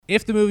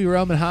If the movie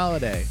Roman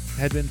Holiday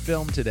had been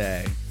filmed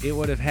today, it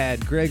would have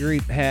had Gregory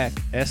Peck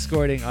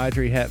escorting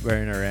Audrey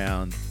Hepburn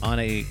around on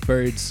a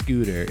bird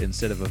scooter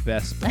instead of a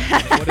Vespa.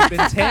 And it would have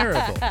been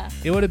terrible.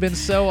 It would have been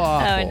so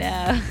awful. Oh,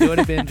 no. It would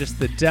have been just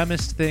the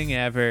dumbest thing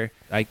ever.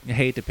 I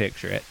hate to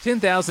picture it.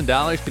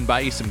 $10,000 can buy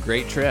you some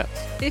great trips.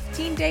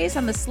 15 days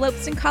on the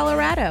slopes in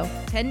Colorado.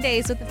 10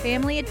 days with the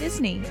family at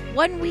Disney.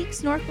 1 week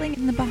snorkeling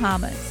in the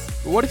Bahamas.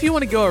 But what if you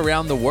want to go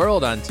around the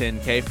world on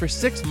 10K for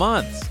 6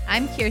 months?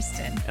 I'm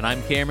Kirsten. And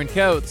I'm Cameron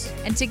Coates.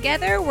 And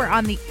together we're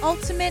on the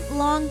ultimate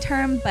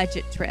long-term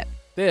budget trip.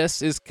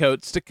 This is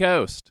Coates to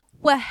Coast.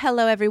 Well,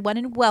 hello everyone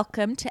and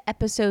welcome to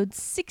episode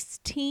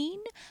 16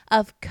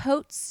 of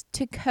Coates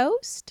to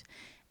Coast.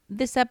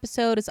 This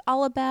episode is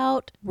all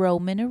about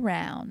roaming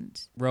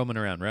around. Roaming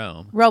around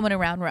Rome. Roaming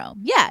around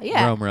Rome. Yeah.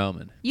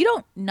 Roman. You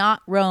don't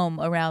not roam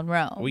around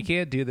Rome. We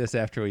can't do this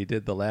after we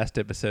did the last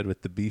episode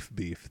with the beef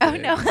thing. Oh,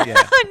 no.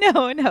 Yeah.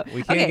 No.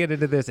 We can't get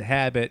into this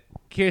habit.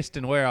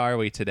 Kirsten, where are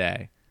we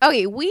today?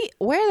 Okay,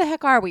 where the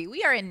heck are we?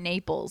 We are in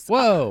Naples.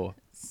 Whoa.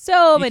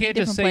 So You many can't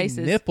different just say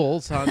places.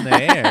 nipples on the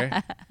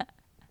air.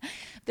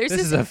 There's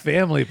This is a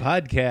family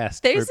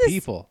podcast There's for this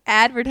people.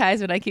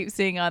 advertisement I keep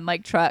seeing on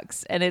like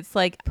trucks, and it's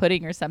like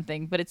pudding or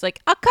something, but it's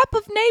like a cup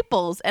of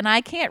Naples, and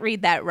I can't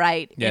read that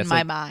right Yeah, in it's my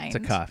like- mind.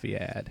 It's a coffee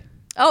ad.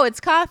 Oh, it's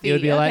coffee. It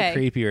would be a lot Okay.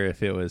 creepier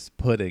if it was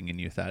pudding and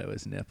you thought it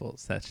was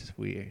nipples. That's just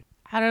weird.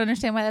 I don't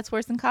understand why that's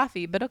worse than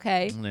coffee, but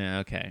okay. Yeah,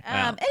 okay.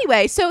 Wow.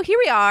 Anyway, so here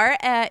we are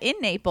in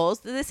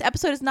Naples. This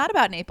episode is not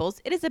about Naples.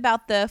 It is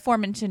about the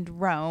aforementioned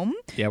Rome.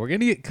 Yeah, we're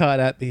going to get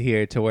caught up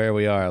here to where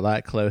we are a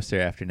lot closer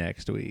after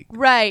next week.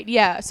 Right,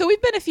 yeah. So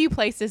we've been a few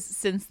places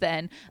since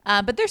then,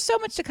 but there's so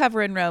much to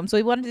cover in Rome, so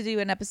we wanted to do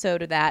an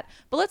episode of that.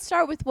 But let's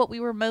start with what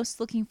we were most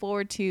looking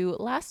forward to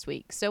last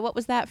week. So what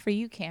was that for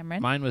you,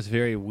 Cameron? Mine was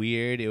very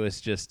weird. It was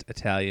just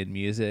Italian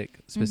music,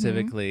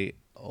 specifically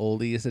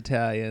oldies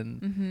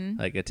Italian,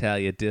 like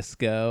Italia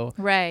disco.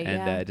 Right, And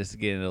yeah. just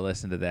getting to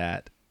listen to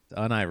that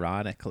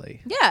unironically.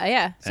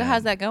 Yeah. So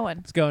how's And that going?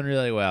 It's going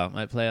really well.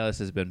 My playlist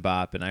has been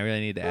bopping. I really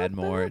need to add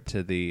more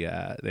to the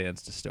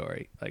Insta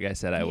story. Like I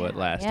said I would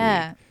last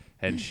week.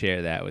 And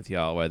share that with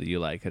y'all, whether you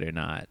like it or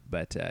not.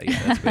 But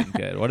yeah, that's been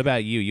good. What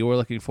about you? You were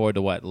looking forward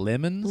to what?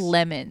 Lemons?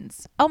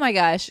 Lemons. Oh my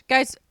gosh.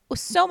 Guys,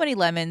 so many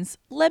lemons.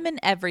 Lemon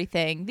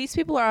everything. These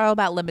people are all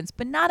about lemons,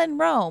 but not in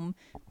Rome.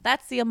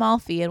 That's the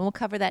Amalfi, and we'll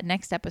cover that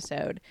next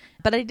episode.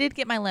 But I did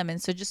get my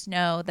lemons, so just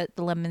know that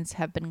the lemons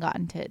have been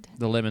gottened.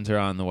 The lemons are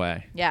on the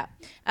way. Yeah.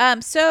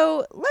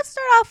 So let's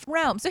start off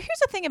Rome. So here's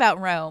the thing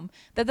about Rome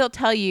that they'll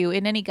tell you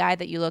in any guide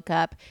that you look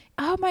up.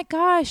 Oh my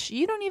gosh,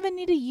 you don't even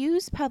need to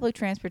use public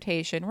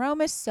transportation.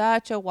 Rome is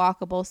such a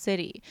walkable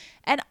city.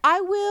 And I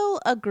will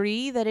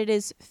agree that it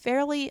is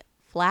fairly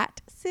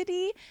flat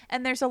city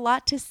and there's a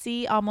lot to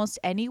see almost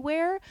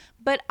anywhere,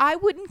 but I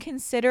wouldn't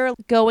consider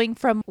going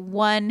from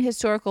one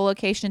historical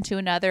location to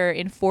another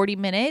in 40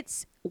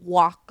 minutes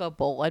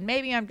walkable. And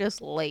maybe I'm just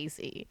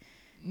lazy.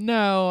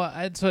 No,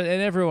 and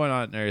everyone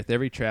on earth,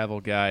 every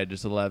travel guide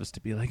just loves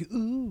to be like,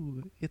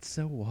 ooh, it's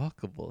so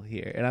walkable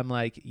here. And I'm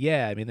like,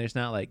 yeah, I mean, there's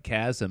not like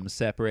chasms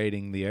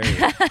separating the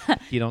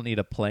earth. You don't need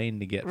a plane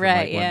to get from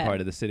one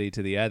part of the city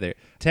to the other.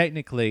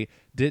 Technically,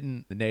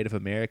 didn't the Native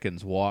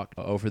Americans walk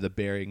over the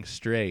Bering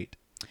Strait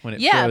when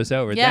it froze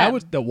over? Yeah. That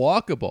was the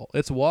walkable.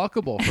 It's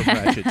walkable from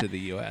Russia to the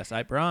U.S.,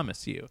 I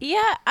promise you.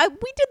 Yeah,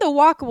 we did the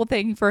walkable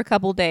thing for a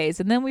couple days,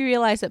 and then we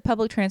realized that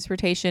public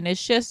transportation is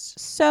just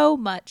so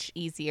much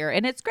easier,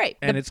 and it's great.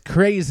 And it's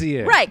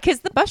crazier. Right,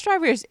 because the bus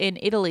drivers in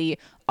Italy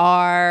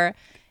are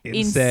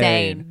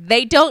insane.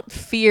 They don't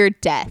fear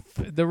death.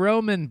 The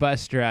Roman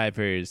bus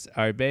drivers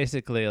are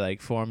basically like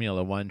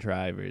Formula One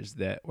drivers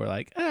that were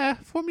like,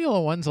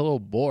 Formula One's a little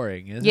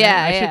boring, isn't it?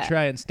 I should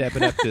try and step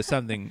it up to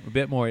something a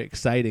bit more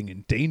exciting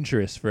and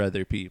dangerous for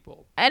other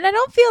people. And I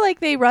don't feel like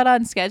they run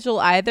on schedule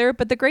either,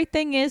 but the great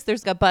thing is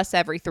there's a bus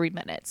every 3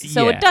 minutes,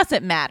 so it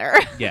doesn't matter.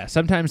 Yeah,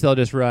 sometimes they'll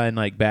just run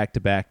like back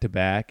to back to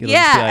back. It'll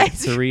just be like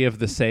three of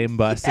the same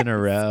bus in a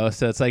row.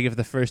 So it's like if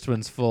the first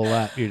one's full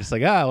up, you're just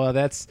like, well,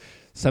 that's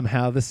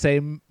somehow the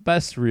same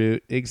bus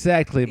route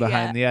exactly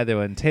behind the other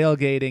one.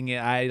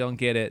 Tailgating, I don't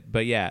get it.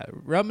 But yeah,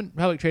 Roman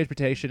public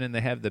transportation, and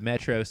they have the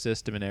metro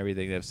system and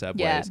everything. They have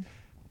subways. Yeah.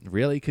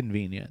 Really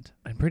convenient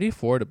and pretty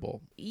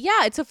affordable.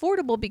 Yeah, it's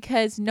affordable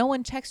because no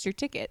one checks your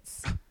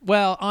tickets.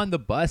 Well, on the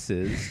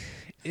buses,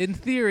 in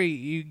theory,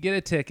 you get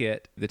a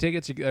ticket. The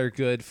tickets are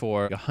good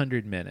for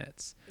 100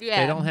 minutes.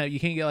 Yeah. You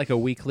can't get like a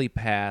weekly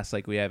pass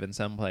like we have in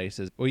some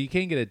places. Or you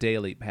can get a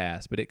daily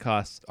pass, but it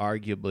costs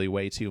arguably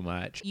way too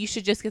much. You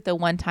should just get the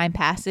one-time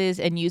passes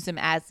and use them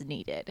as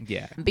needed.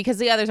 Yeah. Because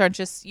the others aren't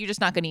you're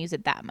just not going to use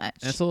it that much.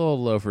 That's a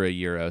little over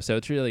 €1, so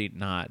it's really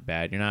not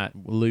bad. You're not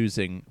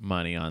losing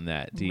money on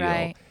that deal.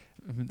 Right.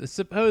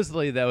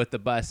 Supposedly, though, with the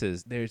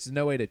buses, there's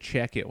no way to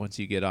check it once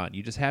you get on.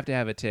 You just have to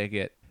have a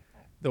ticket.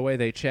 The way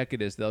they check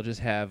it is they'll just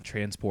have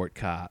transit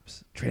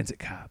cops.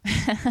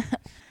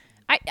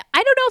 I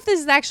don't know if this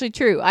is actually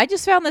true. I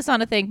just found this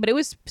on a thing, but it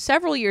was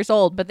several years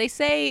old. But they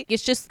say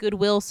it's just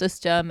goodwill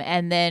system.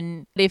 And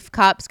then if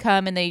cops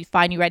come and they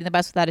find you riding the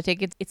bus without a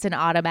ticket, it's an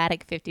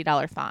automatic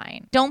 $50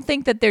 fine. Don't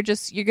think that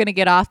you're going to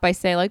get off by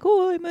saying like,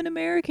 oh, I'm an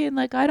American.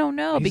 Like, I don't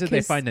know. He said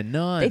they find a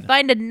nun. They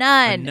find a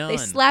nun. They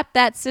slap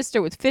that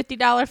sister with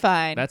 $50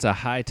 fine. That's a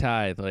high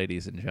tithe,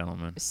 ladies and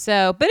gentlemen.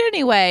 So, but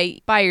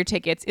anyway, buy your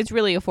tickets. It's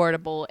really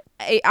affordable.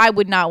 I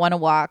would not want to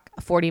walk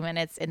 40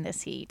 minutes in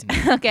this heat.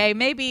 Okay,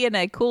 maybe in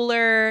a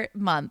cooler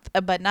month,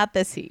 but not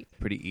this heat.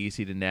 Pretty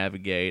easy to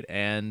navigate,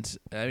 and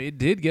it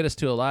did get us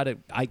to a lot of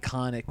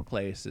iconic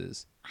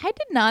places. I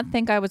did not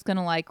think I was going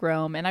to like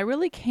Rome, and I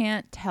really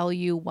can't tell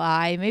you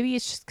why. Maybe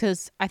it's just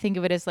because I think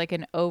of it as like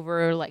an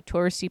over like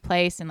touristy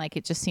place, and like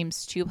it just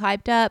seems too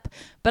hyped up.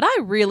 But I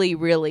really,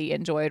 really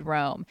enjoyed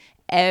Rome.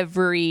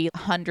 Every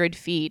 100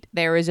 feet,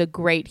 there is a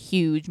great,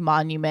 huge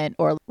monument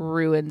or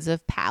ruins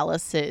of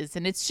palaces,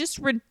 and it's just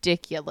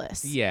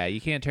ridiculous. Yeah,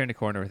 you can't turn a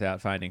corner without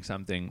finding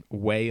something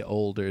way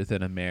older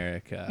than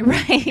America.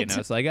 Right. You know,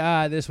 it's like,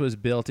 this was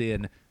built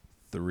in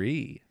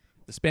 3.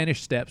 The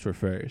Spanish Steps were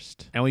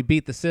first, and we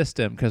beat the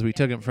system because we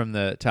took them from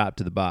the top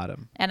to the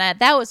bottom. And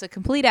that was a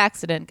complete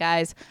accident,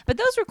 guys. But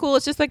those were cool.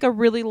 It's just like a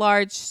really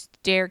large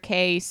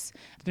staircase.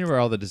 It's near where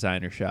all the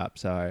designer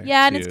shops are.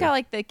 Yeah, and too. it's got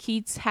like the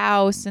Keats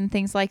house and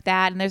things like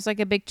that. And there's like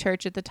a big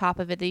church at the top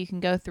of it that you can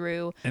go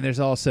through. And there's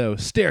also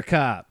stair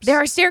cops. There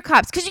are stair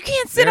cops because you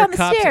can't sit there on the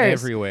cops stairs.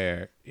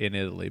 Everywhere in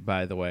Italy,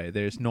 by the way.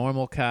 There's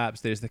normal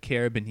cops. There's the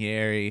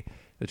Carabinieri,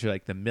 which are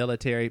like the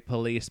military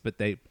police, but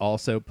they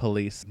also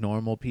police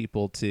normal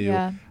people too.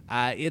 Yeah.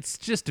 It's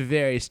just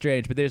very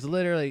strange, but there's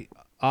literally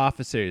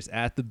officers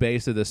at the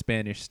base of the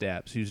Spanish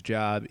Steps whose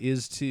job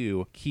is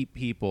to keep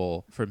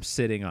people from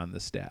sitting on the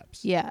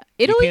steps. Yeah.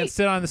 You can't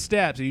sit on the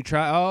steps. You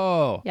try.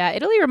 Yeah,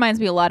 Italy reminds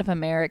me a lot of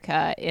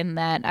America in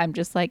that I'm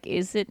just like,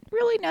 is it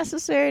really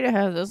necessary to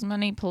have those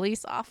many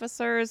police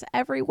officers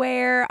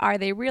everywhere? Are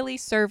they really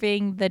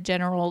serving the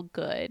general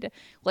good?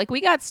 Like,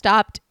 we got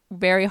stopped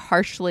very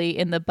harshly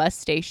in the bus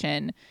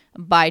station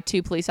by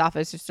 2 police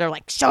officers. They're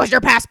like, show us your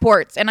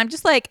passports. And I'm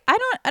just like, I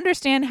don't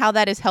understand how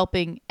that is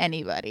helping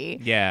anybody.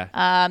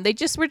 Yeah. They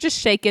were just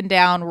shaking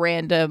down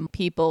random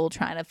people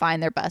trying to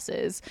find their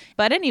buses.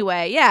 But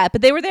anyway, yeah,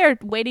 but they were there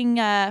waiting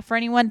for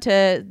anyone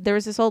there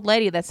was this old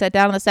lady that sat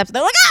down on the steps. And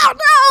they're like, oh, no,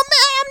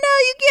 ma'am, no,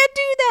 you can't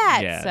do that.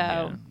 Yeah, so.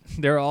 yeah.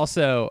 There are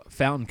also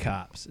fountain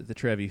cops at the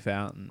Trevi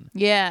Fountain.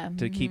 Yeah.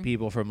 To keep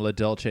people from La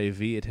Dolce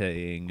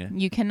Vitaing.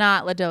 You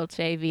cannot La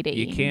Dolce Vita.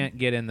 You can't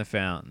get in the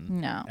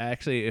fountain. No.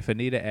 Actually, if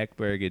Anita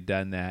Ekberg had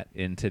done that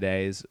in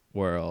today's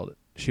world,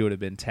 she would have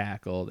been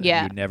tackled and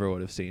you never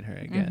would have seen her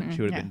again.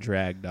 She would have been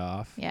dragged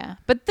off. Yeah.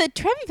 But the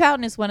Trevi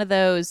Fountain is one of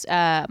those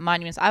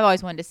monuments I've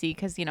always wanted to see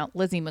because,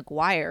 Lizzie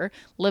McGuire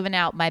living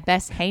out my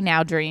best Hey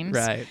Now dreams.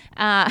 Right.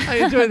 I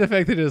enjoy the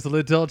fact that it was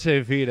La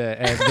Dolce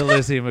Vita and the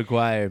Lizzie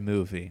McGuire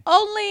movie.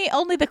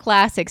 Only the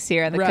classics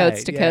here on the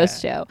Coast to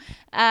Coast show.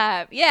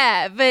 But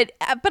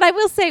I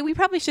will say we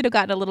probably should have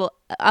gotten a little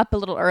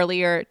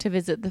earlier to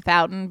visit the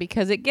fountain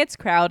because it gets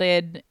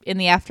crowded in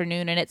the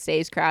afternoon and it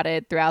stays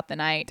crowded throughout the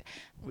night.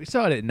 We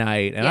saw it at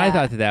night, and I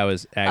thought that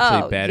was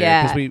actually better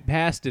because we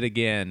passed it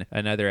again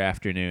another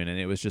afternoon, and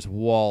it was just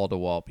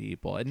wall-to-wall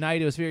people. At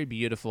night, it was very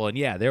beautiful, and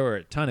there were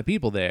a ton of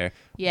people there,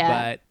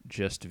 but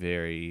just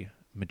very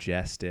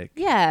majestic.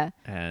 Yeah.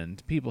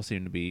 And people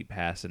seemed to be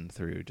passing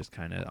through just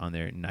kind of on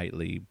their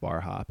nightly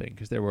bar hopping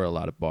because there were a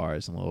lot of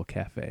bars and little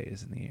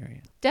cafes in the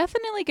area.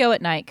 Definitely go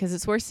at night because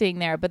it's worth seeing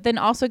there, but then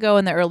also go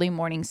in the early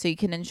morning so you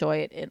can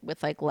enjoy it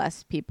with like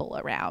less people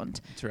around.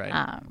 That's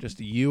right.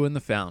 Just you and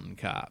the fountain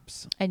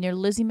cops. And your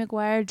Lizzie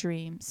McGuire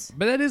dreams.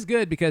 But that is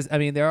good because,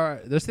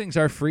 those things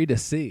are free to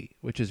see,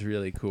 which is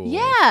really cool.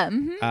 Yeah.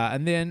 Mm-hmm.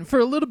 And then for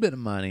a little bit of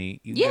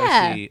money, you can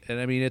go see,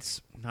 and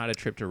it's not a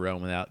trip to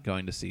Rome without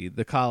going to see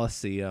the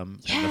Colosseum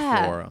and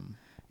the Forum.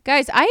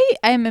 Guys, I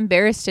am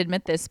embarrassed to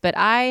admit this, but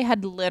I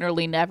had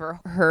literally never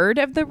heard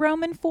of the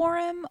Roman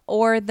Forum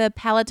or the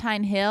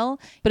Palatine Hill,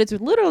 but it's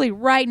literally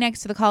right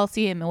next to the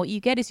Colosseum. And what you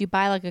get is you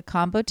buy like a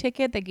combo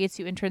ticket that gets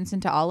you entrance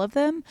into all of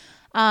them.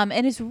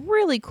 And it's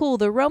really cool.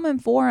 The Roman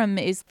Forum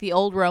is the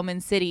old Roman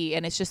city,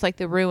 and it's just like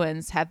the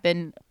ruins have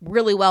been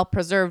really well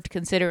preserved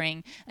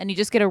considering, and you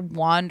just get to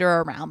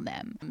wander around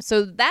them.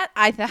 So that,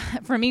 I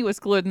thought, for me, was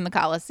cooler than the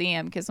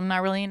Colosseum because I'm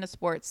not really into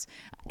sports.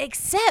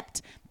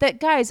 Except that,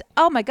 guys,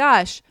 oh my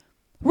gosh,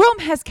 Rome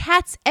has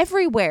cats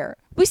everywhere.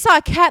 We saw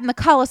a cat in the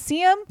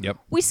Colosseum. Yep.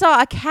 We saw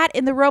a cat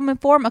in the Roman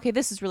Forum. Okay,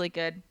 this is really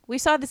good. We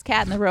saw this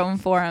cat in the Roman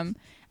Forum.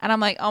 And I'm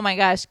like, oh my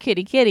gosh,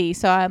 kitty.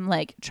 So I'm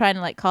like trying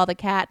to like call the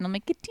cat. And I'm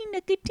like,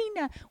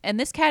 Katina. And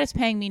this cat is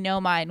paying me no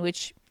mind,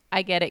 which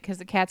I get it because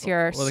the cats here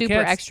are super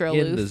extra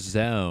aloof. In the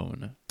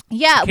zone.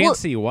 Yeah. Can't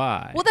see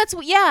why. Well, that's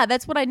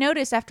what I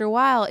noticed after a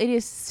while. It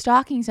is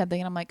stalking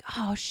something. And I'm like,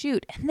 oh,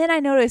 shoot. And then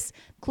I notice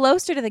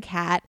closer to the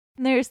cat,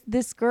 and there's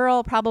this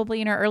girl probably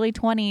in her early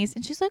 20s.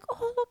 And she's like,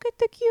 oh, look at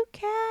the cute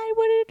cat.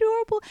 What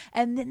adorable.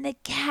 And then the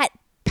cat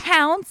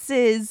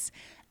pounces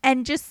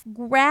and just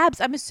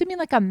grabs, I'm assuming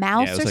like a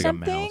mouse or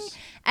something,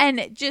 and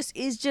it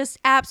is just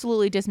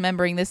absolutely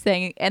dismembering this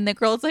thing. And the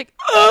girl's like,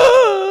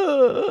 oh!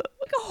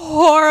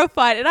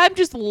 horrified, and I'm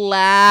just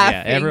laughing.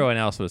 Yeah, everyone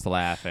else was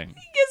laughing. Because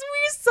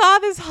we saw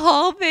this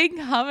whole thing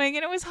coming,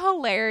 and it was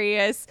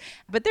hilarious.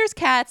 But there's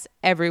cats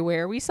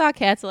everywhere. We saw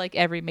cats at like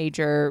every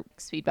major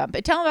speed bump.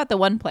 But tell them about the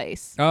one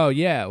place. Oh,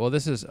 yeah. Well,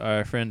 this is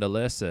our friend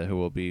Alyssa, who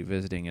will be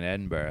visiting in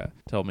Edinburgh,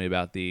 told me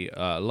about the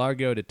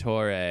Largo de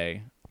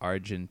Torre,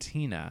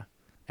 Argentina.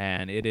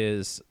 And it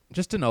is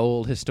just an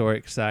old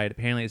historic site.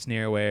 Apparently, it's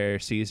near where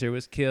Caesar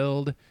was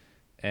killed,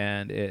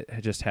 and it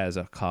just has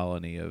a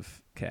colony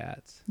of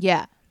cats.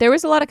 Yeah. There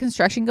was a lot of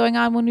construction going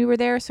on when we were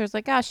there, so it's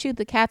like, oh, shoot,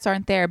 the cats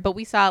aren't there. But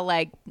we saw,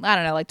 like, I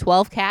don't know, like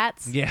 12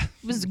 cats. Yeah.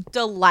 It was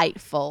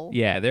delightful.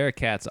 Yeah, there are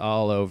cats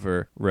all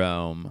over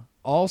Rome.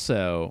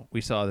 Also, we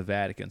saw the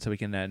Vatican, so we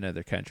can add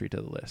another country to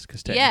the list,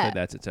 because technically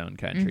that's its own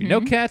country. No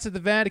cats at the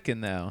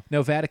Vatican, though.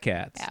 No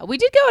Vaticats. Yeah, we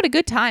did go at a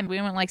good time. We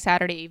went like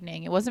Saturday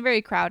evening. It wasn't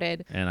very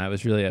crowded. And I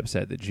was really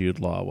upset that Jude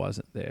Law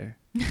wasn't there.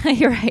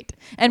 You're right.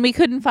 And we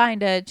couldn't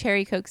find a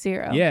Cherry Coke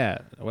Zero. Yeah.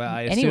 Well,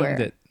 I Anywhere.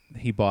 assumed that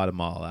he bought them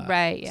all out.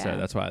 Right, yeah. So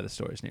that's why the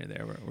stores near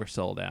there were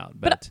sold out.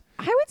 But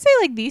I would say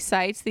like these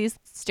sites, these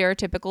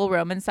stereotypical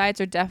Roman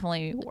sites are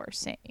definitely worth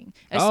seeing.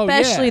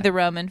 Especially the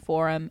Roman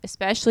Forum,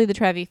 especially the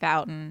Trevi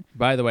Fountain.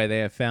 By the way, they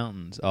have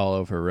fountains all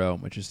over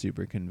Rome, which is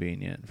super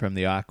convenient, from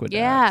the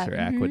aqueducts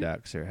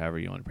aqueducts or however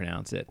you want to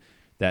pronounce it,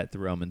 that the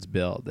Romans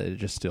built, that it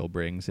just still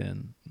brings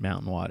in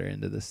mountain water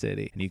into the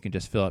city. And you can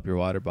just fill up your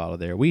water bottle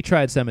there. We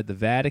tried some at the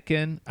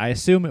Vatican. I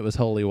assume it was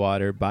holy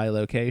water by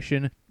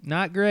location.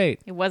 Not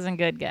great. It wasn't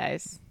good,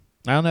 guys.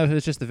 I don't know if it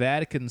was just the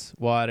Vatican's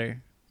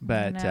water,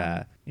 but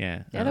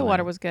yeah. The other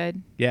water was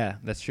good. Yeah,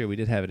 that's true. We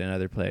did have it in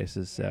other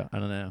places, so I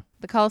don't know.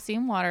 The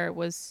Colosseum water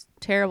was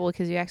terrible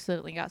because you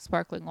accidentally got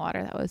sparkling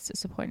water. That was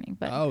disappointing.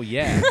 But oh,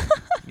 yeah.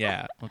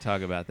 Yeah, we'll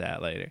talk about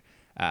that later.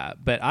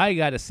 But I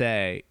got to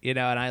say, and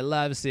I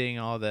love seeing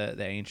all the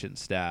ancient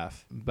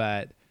stuff,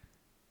 but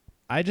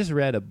I just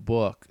read a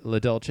book, La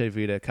Dolce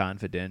Vita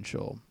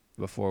Confidential,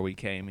 before we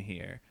came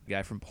here. The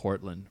guy from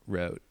Portland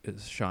wrote,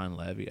 is Sean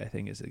Levy, I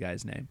think is the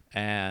guy's name.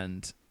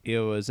 And it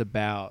was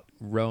about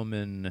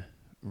Roman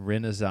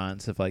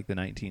Renaissance of like the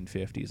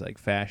 1950s, like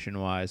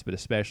fashion-wise, but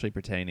especially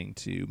pertaining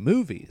to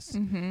movies.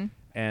 Mm-hmm.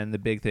 And the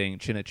big thing,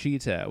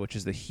 Cinecittà, which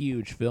is the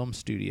huge film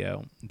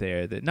studio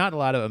there that not a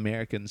lot of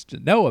Americans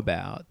know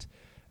about.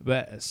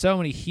 But so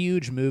many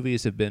huge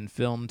movies have been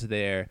filmed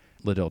there.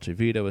 La Dolce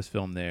Vita was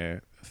filmed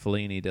there.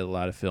 Fellini did a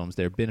lot of films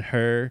there.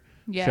 Ben-Hur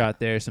shot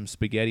there. Some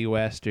spaghetti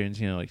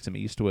westerns, like some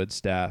Eastwood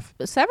stuff.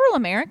 Several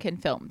American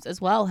films as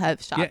well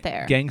have shot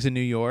there. Gangs of New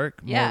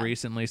York. More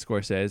recently,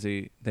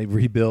 Scorsese. They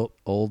rebuilt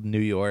old New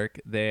York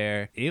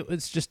there. It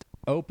was just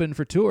open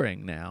for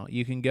touring now.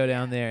 You can go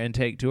down there and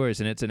take tours,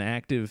 and it's an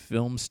active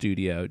film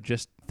studio,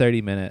 just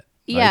 30-minute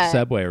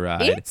subway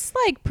ride. It's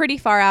like pretty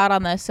far out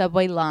on the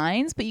subway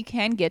lines, but you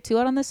can get to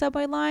it on the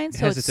subway lines,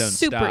 so it's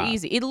super stop.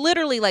 easy. It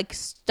literally like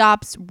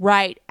stops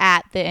right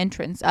at the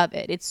entrance of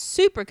it. It's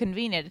super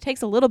convenient. It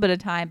takes a little bit of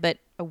time, but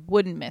I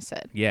wouldn't miss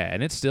it. Yeah,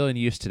 and it's still in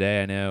use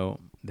today. I know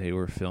they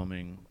were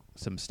filming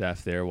some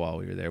stuff there while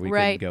we were there. We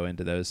couldn't go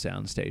into those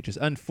sound stages,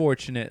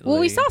 unfortunately. Well,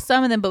 we saw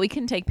some of them, but we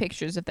couldn't take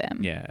pictures of them.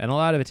 Yeah, and a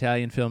lot of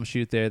Italian films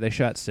shoot there. They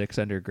shot Six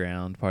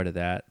Underground, part of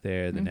that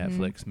there, the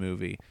Netflix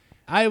movie.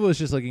 I was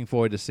just looking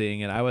forward to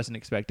seeing it. I wasn't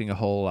expecting a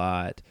whole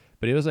lot,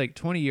 but it was like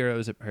 20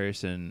 euros a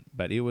person,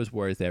 but it was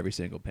worth every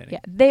single penny. Yeah,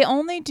 they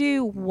only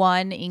do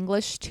one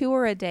English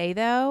tour a day,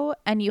 though,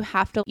 and you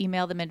have to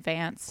email them in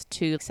advance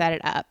to set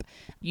it up.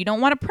 You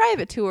don't want a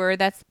private tour.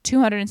 That's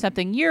 200 and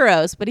something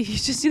euros, but if you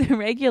just do the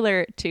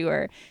regular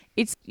tour,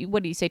 it's,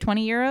 what do you say,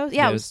 20 euros?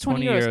 Yeah, it was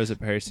 20 euros a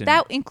person.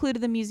 That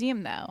included the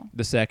museum, though.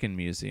 The second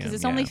museum. Because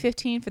it's only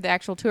 15 for the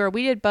actual tour.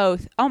 We did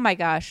both. Oh, my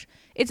gosh.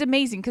 It's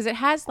amazing because it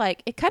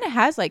kind of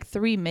has like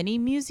 3 mini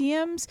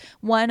museums.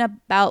 One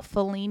about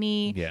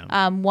Fellini.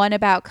 Yeah. One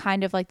about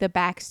kind of like the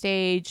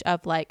backstage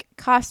of like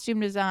costume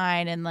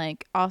design and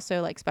like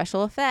also like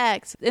special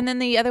effects. And then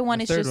the other one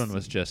the is third just... one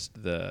was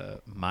just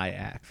the My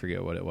Act.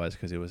 Forget what it was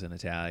because it was in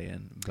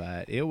Italian.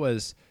 But it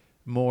was...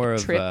 more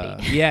of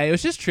trippy. It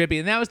was just trippy,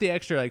 and that was the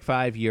extra like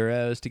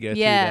 €5 to go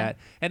through that.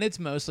 And it's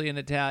mostly in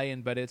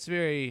Italian, but it's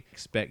very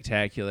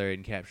spectacular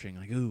in capturing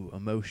like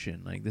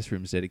emotion. Like this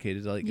room's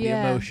dedicated to like the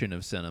emotion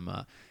of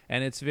cinema,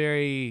 and it's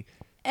very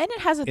and it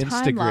has a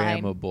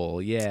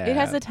Instagrammable. Yeah, it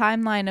has a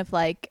timeline of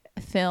like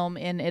film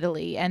in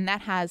Italy, and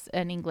that has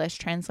an English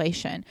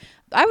translation.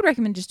 I would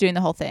recommend just doing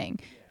the whole thing.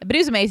 But it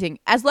was amazing.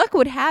 As luck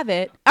would have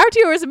it, our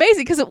tour was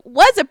amazing because it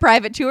was a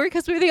private tour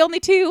because we were the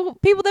only 2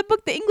 people that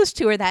booked the English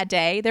tour that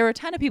day. There were a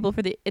ton of people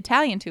for the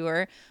Italian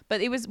tour,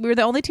 but we were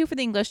the only 2 for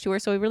the English tour,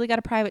 so we really got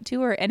a private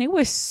tour, and it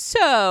was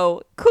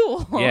so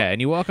cool. Yeah, and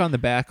you walk on the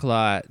back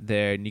lot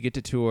there, and you get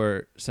to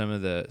tour some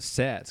of the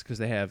sets because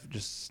they have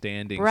just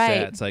standing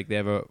sets. Like they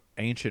have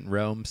ancient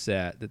Rome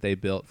set that they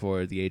built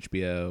for the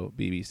HBO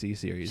BBC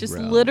series. Just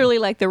Rome. literally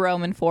like the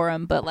Roman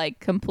Forum, but like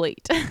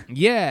complete.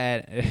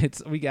 Yeah,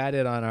 we got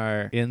it on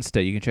our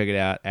Insta. You can check it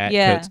out at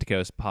Coast to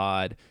Coast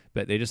Pod.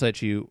 But they just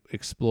let you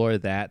explore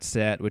that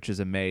set, which is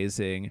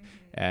amazing.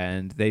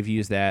 And they've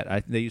used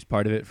that. They used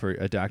part of it for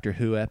a Doctor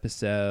Who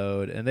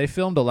episode, and they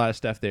filmed a lot of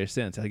stuff there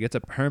since. Like, it's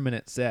a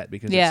permanent set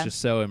because it's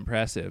just so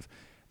impressive.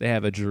 They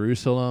have a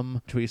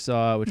Jerusalem, which we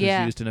saw, which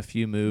was used in a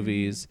few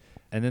movies.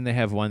 And then they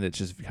have one that's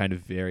just kind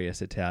of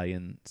various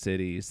Italian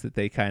cities that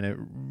they kind of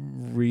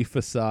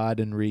refacade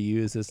and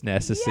reuse as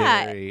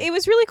necessary. Yeah, it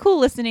was really cool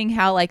listening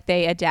how like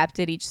they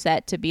adapted each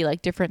set to be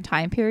like different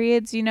time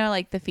periods, you know,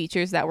 like the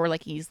features that were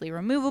like easily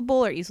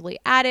removable or easily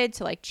added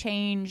to like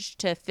change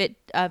to fit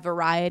a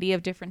variety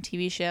of different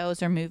TV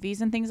shows or movies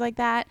and things like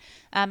that.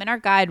 And our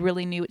guide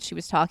really knew what she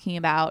was talking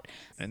about.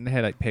 And they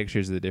had like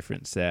pictures of the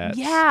different sets.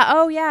 Yeah.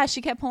 Oh, yeah.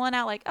 She kept pulling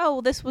out like, oh,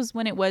 well, this was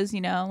when it was,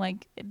 you know,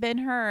 like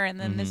Ben-Hur, and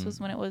then this was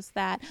when it was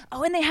that.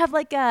 Oh, and they have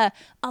like a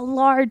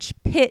large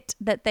pit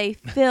that they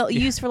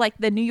use for like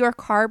the New York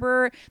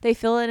Harbor. They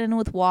fill it in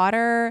with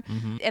water,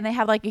 and they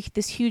have like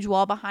this huge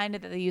wall behind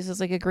it that they use as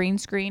like a green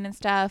screen and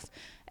stuff.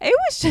 It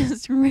was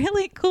just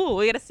really cool.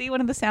 We got to see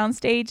one of the sound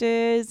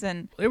stages,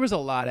 and there was a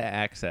lot of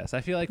access.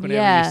 I feel like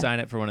whenever you sign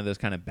up for one of those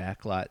kind of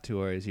backlot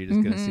tours, you're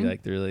just going to see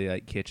like the really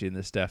like kitschy and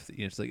the stuff that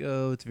you're just like,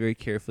 oh, it's very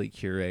carefully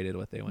curated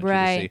what they want you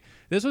to see.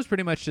 This was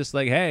pretty much just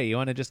like, hey, you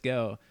want to just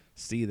go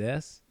see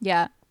this?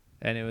 Yeah.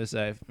 And it was,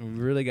 we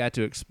really got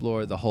to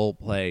explore the whole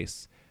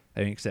place,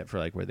 I mean, except for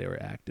like where they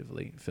were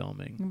actively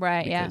filming.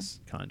 Right, because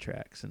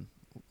contracts and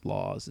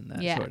laws and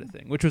that sort of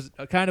thing, which was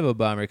kind of a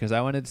bummer because I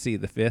wanted to see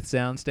the 5th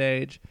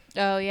soundstage.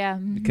 Oh, yeah.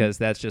 Because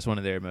that's just one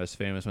of their most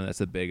famous ones. That's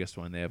the biggest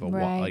one. They have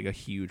like a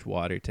huge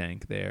water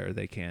tank there.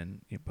 They can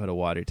put a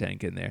water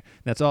tank in there.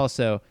 That's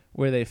also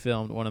where they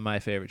filmed one of my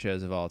favorite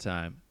shows of all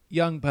time,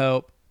 Young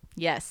Pope.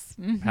 Yes.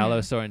 Paolo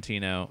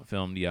Sorrentino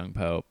filmed Young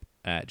Pope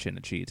at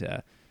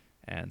Cinecittà.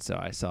 And so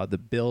I saw the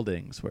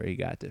buildings where he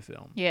got to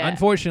film. Yeah.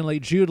 Unfortunately,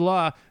 Jude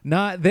Law,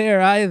 not there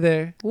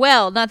either.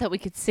 Well, not that we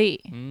could see.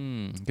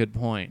 Good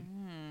point.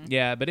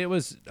 Yeah, but it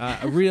was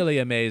really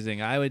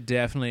amazing. I would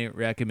definitely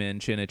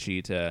recommend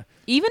Cinecittà.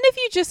 Even if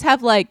you just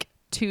have like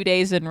 2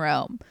 days in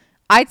Rome,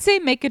 I'd say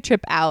make a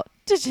trip out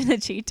to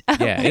Cinecittà.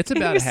 Yeah, it's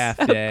about a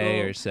half day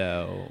or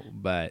so,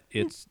 but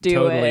it's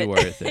totally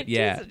worth it.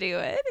 Yeah, just do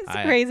it. It's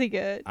crazy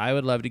good. I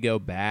would love to go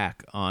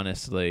back,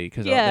 honestly,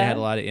 because they had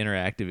a lot of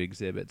interactive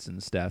exhibits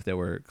and stuff that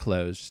were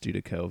closed due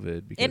to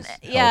COVID. Because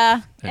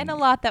and a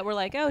lot that were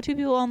like, oh, 2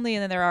 people only,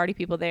 and then there are already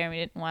people there, and we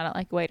didn't want to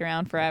like wait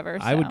around forever.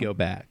 So. I would go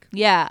back.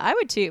 Yeah, I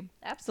would too.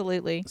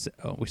 Absolutely. So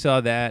we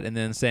saw that, and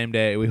then same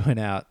day we went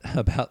out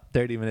about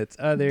 30 minutes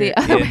other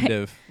end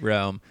of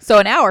Rome. So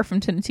an hour from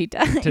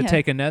Cinecittà. To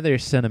take another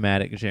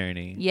cinematic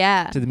journey.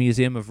 Yeah. To the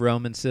Museum of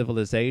Roman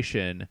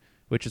Civilization,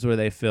 which is where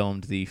they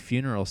filmed the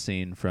funeral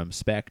scene from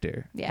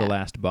Spectre, the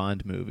last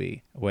Bond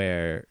movie,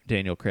 where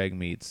Daniel Craig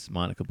meets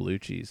Monica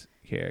Bellucci's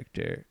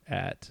character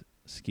at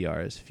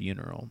Sciarra's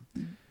funeral.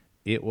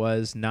 It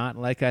was not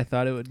like I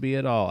thought it would be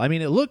at all. I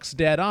mean, it looks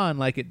dead on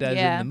like it does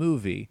in the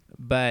movie,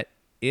 but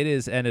it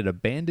is at an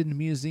abandoned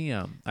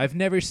museum. I've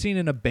never seen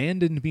an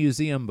abandoned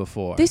museum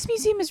before. This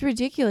museum is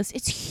ridiculous.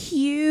 It's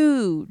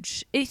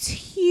huge. It's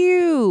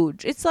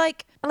huge. It's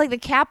like the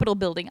Capitol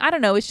building. I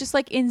don't know. It's just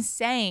like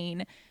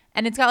insane.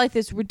 And it's got like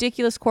this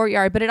ridiculous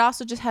courtyard, but it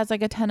also just has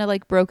like a ton of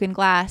like broken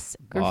glass,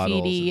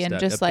 graffiti, and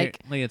just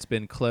apparently it's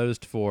been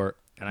closed for,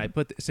 and I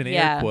put this in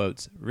air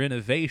quotes,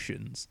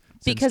 renovations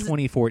since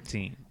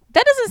 2014.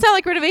 That doesn't sound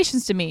like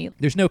renovations to me.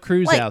 There's no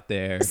crews out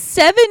there.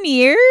 7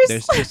 years?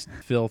 There's just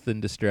filth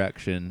and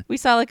destruction. We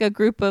saw like a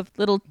group of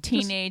little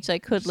teenage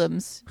like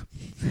hoodlums.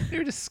 They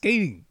were just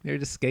skating. They were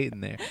just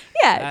skating there.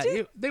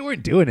 Yeah. They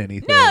weren't doing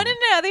anything. No.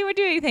 They weren't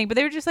doing anything, but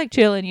they were just like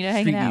chilling,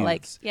 hanging out.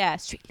 Like,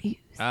 street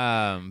youths.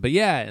 But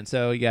yeah, and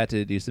so we got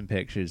to do some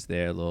pictures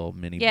there, a little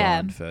mini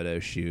Bond photo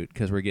shoot,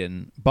 because we're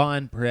getting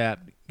Bond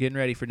prepped, getting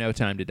ready for No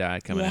Time to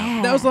Die coming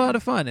out. That was a lot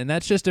of fun, and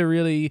that's just a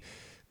really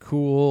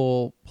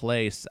cool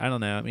place. I don't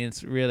know. I mean,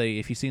 it's really,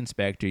 if you've seen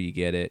Spectre, you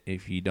get it.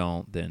 If you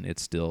don't, then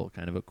it's still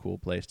kind of a cool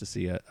place to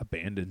see an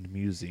abandoned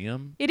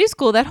museum. It is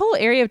cool. That whole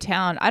area of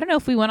town, I don't know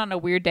if we went on a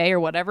weird day or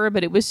whatever,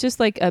 but it was just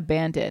like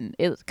abandoned.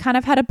 It kind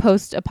of had a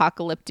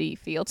post-apocalyptic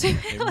feel to it.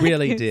 It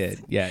really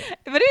did. Yeah.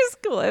 But it was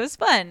cool. It was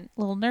fun.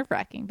 A little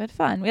nerve-wracking, but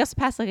fun. We also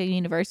passed like a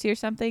university or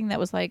something that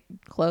was like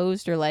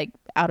closed or like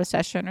out of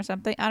session or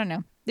something. I don't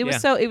know.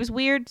 It was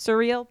weird,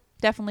 surreal.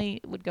 Definitely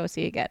would go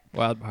see again.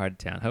 Wild part of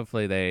town.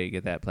 Hopefully they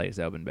get that place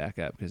open back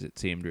up because it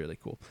seemed really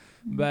cool.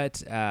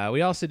 But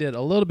we also did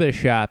a little bit of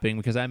shopping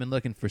because I've been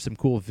looking for some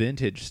cool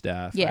vintage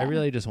stuff. Yeah. I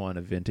really just want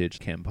a vintage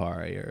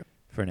Campari or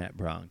Fernet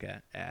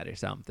Branca ad or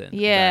something.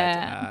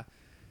 Yeah. But,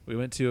 we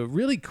went to a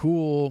really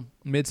cool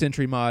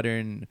mid-century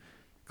modern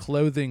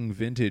clothing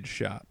vintage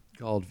shop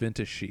called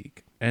Vintage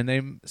Chic. And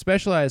they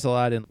specialize a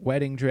lot in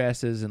wedding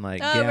dresses and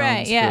like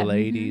gowns for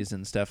ladies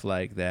and stuff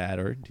like that,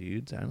 or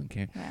dudes, I don't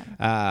care.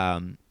 Yeah.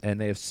 And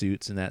they have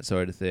suits and that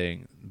sort of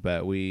thing.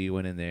 But we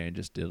went in there and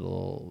just did a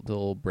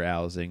little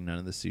browsing. None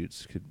of the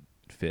suits could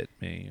fit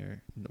me,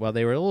 or well,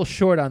 they were a little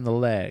short on the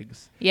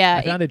legs. Yeah,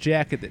 I found a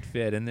jacket that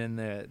fit, and then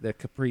the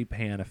capri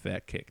pant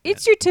effect kicked in.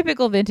 it's your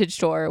typical vintage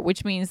store,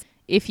 which means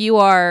if you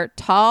are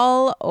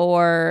tall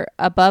or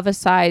above a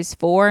size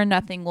 4,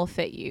 nothing will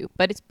fit you.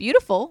 But it's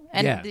beautiful,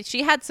 and Yeah.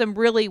 she had some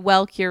really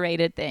well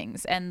curated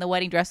things, and the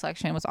wedding dress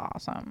selection was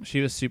awesome. She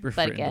was super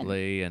But again-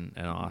 friendly and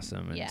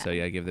awesome, and Yeah. so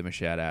yeah, I give them a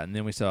shout out. And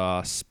then we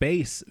saw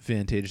Space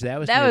Vintage. That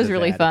was That near was the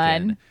really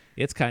Vatican. fun.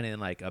 It's kind of in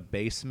like a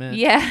basement.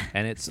 Yeah,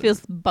 and it's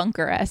feels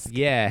bunker-esque.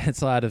 yeah,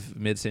 it's a lot of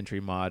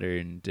mid-century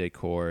modern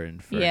decor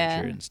and furniture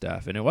Yeah. and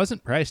stuff, and it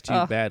wasn't priced too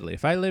Ugh. badly.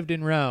 If I lived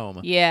in Rome,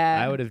 Yeah,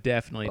 I would have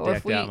definitely Or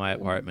if decked out we- my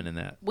apartment in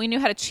that. we knew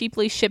how to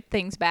cheaply ship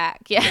things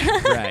back. Yeah,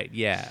 Right?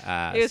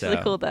 Yeah, it was really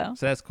cool though.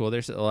 So that's cool.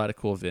 There's a lot of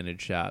cool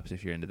vintage shops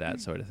if you're into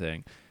that sort of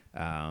thing.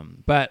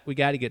 But we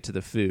got to get to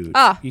the food.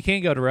 Ah, You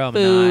can't go to Rome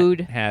food.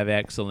 and not have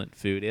excellent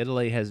food.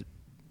 Italy has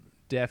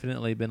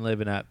definitely been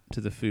living up to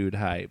the food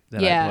hype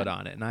that Yeah. I put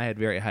on it, and I had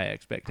very high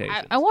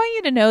expectations. I want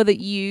you to know that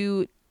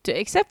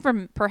except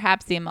for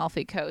perhaps the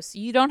Amalfi Coast,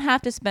 you don't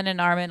have to spend an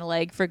arm and a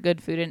leg for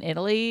good food in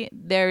Italy.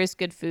 There is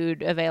good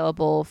food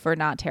available for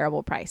not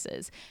terrible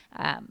prices.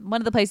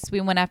 One of the places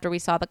we went after we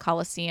saw the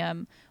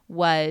Colosseum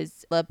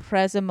was La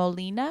Presa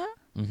Molina,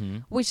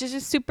 which is a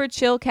super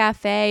chill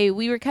cafe.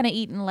 We were kind of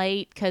eating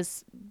late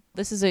because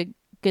this is a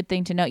good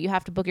thing to note. You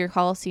have to book your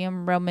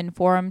Colosseum Roman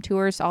Forum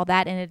tours, all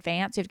that in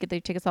advance. You have to get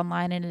the tickets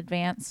online in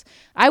advance.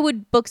 I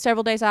would book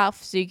several days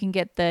off so you can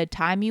get the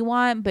time you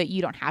want, but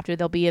you don't have to.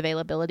 There'll be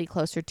availability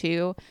closer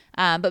to.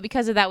 But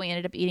because of that, we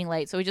ended up eating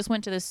late. So we just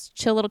went to this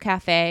chill little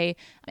cafe,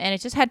 and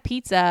it just had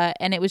pizza,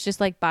 and it was just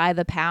like by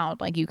the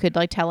pound. Like you could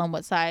like tell them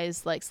what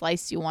size like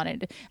slice you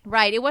wanted.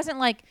 Right. It wasn't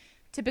like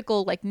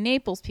typical like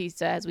Naples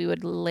pizza, as we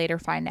would later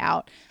find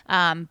out.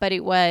 But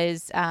it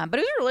was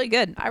really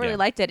good. I really Yeah.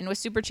 liked it, and it was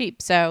super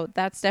cheap. So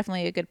that's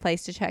definitely a good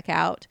place to check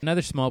out.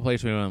 Another small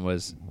place we went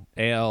was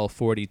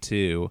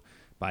AL42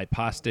 by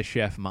Pasta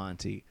Chef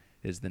Monty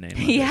is the name of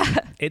it. Yeah,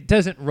 It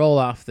doesn't roll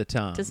off the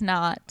tongue. does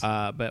not.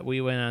 But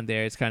we went on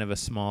there. It's kind of a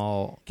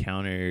small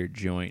counter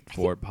joint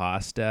for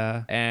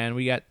pasta. And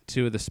we got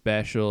two of the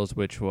specials,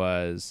 which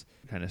was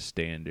kind of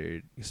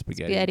standard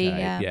spaghetti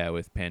type. yeah.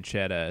 With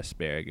pancetta,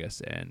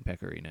 asparagus, and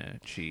pecorino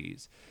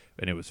cheese.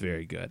 And it was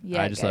very good.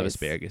 Yeah, I just love guys.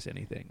 asparagus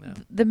anything, though.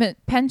 The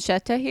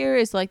pancetta here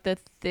is like the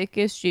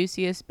thickest,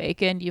 juiciest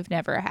bacon you've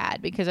never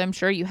had, because I'm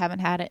sure you haven't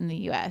had it in the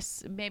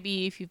U.S.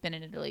 Maybe if you've been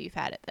in Italy, you've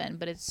had it then,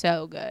 but it's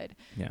so good.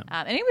 Yeah.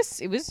 And it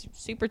was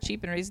super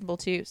cheap and reasonable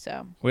too.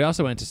 So We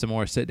also went to some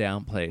more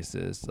sit-down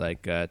places,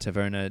 like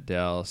Taverna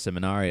del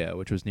Seminario,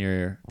 which was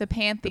near... the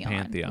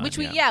Pantheon, which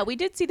yeah. we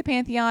did see the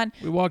Pantheon.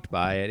 We walked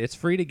by it. It's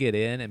free to get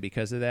in, and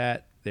because of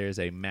that, there's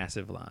a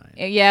massive line.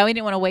 Yeah, we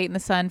didn't want to wait in the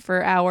sun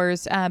for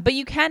hours, but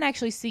you can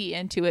actually see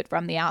into it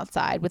from the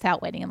outside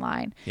without waiting in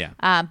line. Yeah.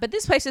 But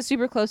this place is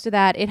super close to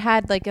that. It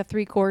had like a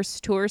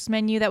 3-course tourist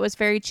menu that was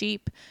very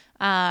cheap.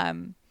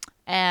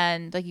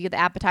 And like you get the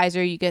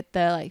appetizer, you get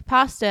the like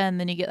pasta, and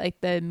then you get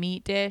like the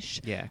meat dish.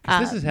 Yeah,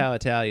 because this is how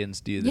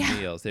Italians do the yeah.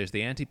 meals. There's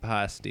the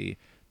antipasti,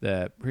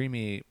 the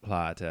primi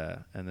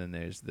plata, and then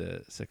there's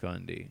the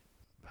secondi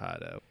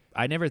pato.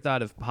 I never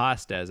thought of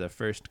pasta as a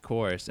first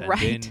course, and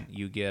Right. then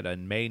you get a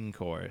main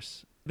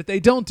course. But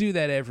they don't do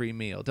that every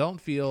meal. Don't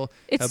feel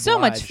It's so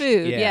much obliged.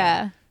 food,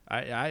 yeah.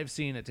 I've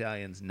seen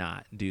Italians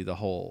not do the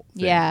whole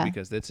thing Yeah.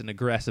 because it's an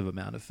aggressive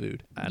amount of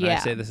food. And I Yeah.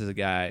 say this is a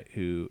guy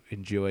who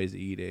enjoys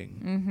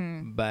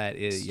eating, but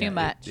It's too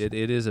much. It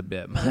is a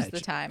bit much. Most of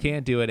the time.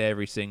 Can't do it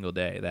every single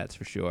day, that's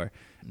for sure.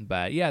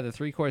 But yeah, the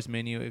 3-course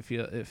menu,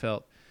 it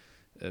felt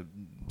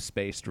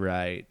spaced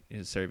right.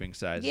 His serving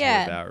size Yeah.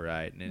 was about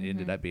right, and it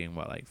ended up being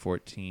like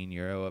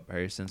 €14 a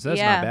person. So that's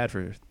Yeah. not bad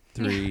for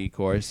 3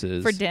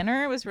 courses. For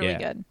dinner, it was really Yeah.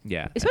 good,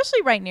 Yeah.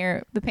 especially right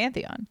near the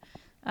Pantheon.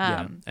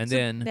 Yeah. And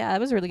then yeah, it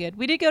was really good.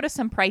 We did go to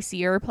some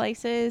pricier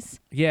places.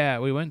 Yeah,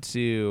 we went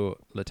to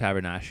La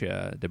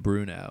Tabernaccia de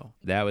Bruno.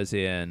 That was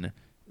in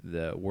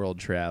the World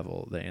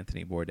Travel, the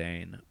Anthony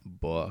Bourdain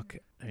book.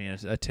 I mean,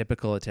 it's a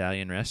typical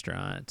Italian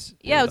restaurant.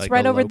 Yeah, with, it's like,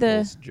 right a over the-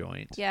 locals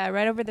joint. Yeah,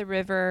 right over the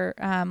river,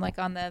 like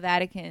on the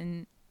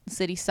Vatican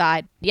City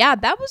side. Yeah,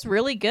 that was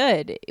really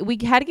good. We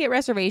had to get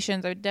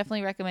reservations. I would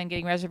definitely recommend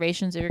getting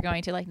reservations if you're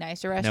going to like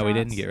nicer restaurants. No, we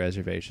didn't get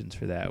reservations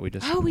for that. We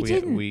just We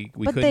didn't. We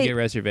But couldn't they- get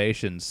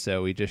reservations,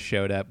 so we just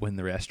showed up when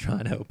the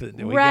restaurant opened.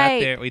 And we Right.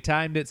 got there. We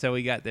timed it so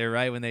we got there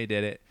right when they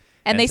did it.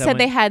 And they someone- said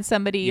they had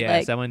somebody Yeah,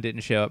 like someone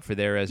didn't show up for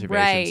their reservation,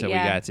 Right, so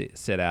yeah. we got to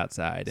sit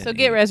outside. so and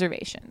get eat.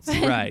 reservations.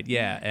 Right,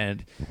 yeah.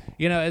 And,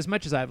 as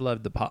much as I've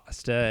loved the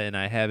pasta and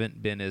I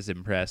haven't been as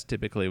impressed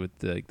typically with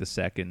the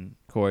second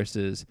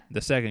courses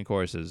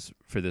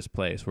for this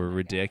place were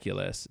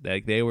ridiculous.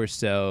 Like, they were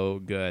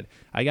so good.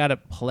 I got a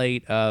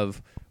plate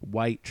of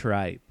white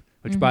tripe,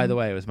 which, by the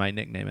way, was my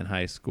nickname in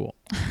high school.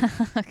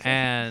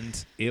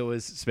 And it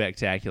was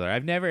spectacular.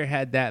 I've never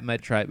had that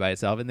much tripe by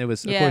itself. And it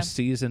was, of Yeah. course,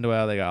 seasoned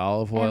well. They got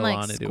olive oil and like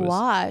on it.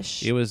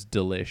 squash. It was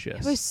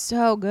delicious. It was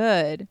so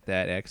good.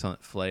 That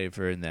excellent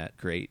flavor and that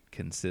great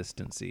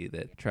consistency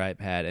that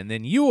tripe had. And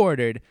then you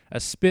ordered a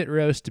spit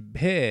roast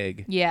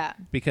pig Yeah.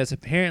 because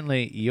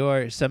apparently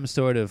you're some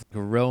sort of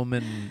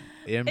Roman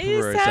Emperor It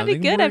or sounded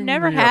something. good. I've Bring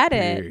never me a had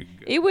it. pig.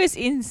 It was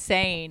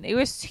insane. It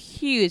was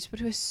huge, but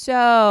it was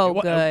so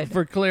good.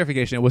 For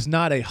clarification, it was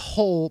not a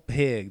whole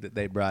pig that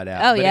they brought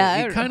out. Oh, but yeah,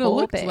 it a kind of whole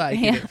looked pig. like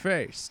Yeah. it at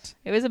first.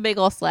 It was a big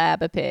old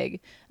slab of pig.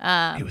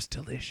 It was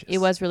delicious. It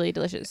was really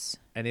delicious.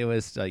 and it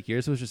was like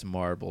yours was just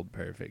marbled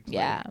perfect.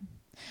 Yeah.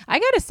 I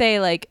gotta say,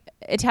 like,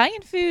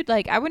 Italian food,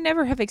 like, I would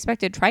never have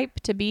expected tripe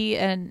to be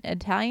an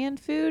Italian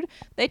food.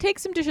 They take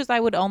some dishes I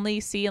would only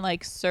see in,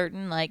 like,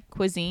 certain, like,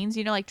 cuisines.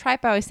 You know, like,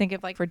 tripe I always think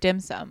of, like, for dim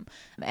sum.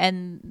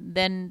 And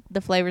then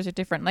the flavors are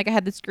different. Like, I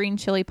had this green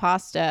chili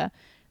pasta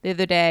the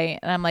other day,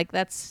 and I'm like,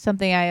 that's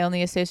something I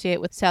only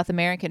associate with South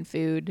American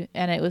food.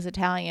 And it was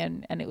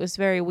Italian, and it was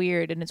very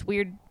weird. And it's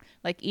weird,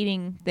 like,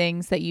 eating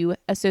things that you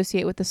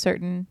associate with a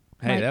certain...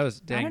 Hey, like, that was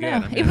dang I good. don't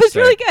know. I'm It gonna was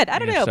start- really good. I I'm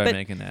don't gonna know, start but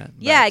making that.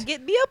 yeah,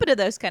 But- be open to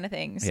those kind of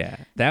things. yeah,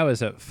 that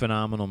was a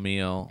phenomenal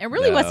meal. It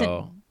really though.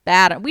 wasn't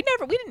bad. We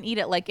didn't eat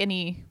at like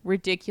any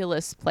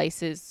ridiculous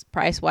places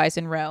price wise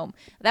in Rome.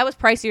 That was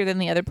pricier than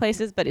the other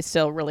places, but it's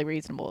still really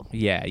reasonable.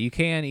 Yeah, you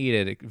can eat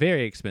at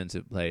very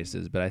expensive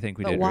places, but I think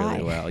we But did why?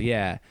 really well.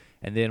 Yeah.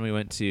 And then we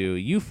went to,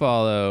 you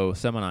follow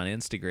someone on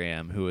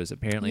Instagram who was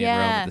apparently in Rome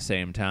Yeah. at the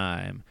same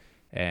time,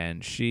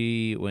 and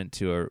she went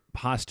to a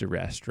pasta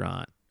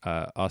restaurant,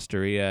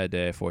 Osteria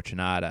de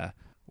Fortunata,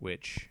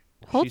 which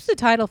Holds she's- the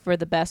title for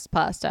the best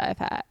pasta I've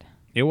had.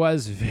 it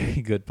was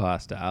very good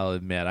pasta, I'll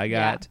admit. I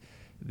got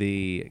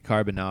the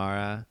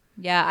carbonara.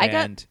 Yeah, I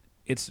got and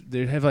it's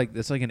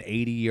like an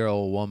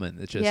 80-year-old woman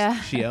that just Yeah.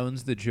 she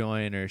owns the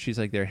joint, or she's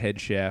like their head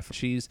chef.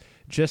 She's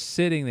just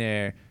sitting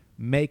there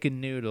making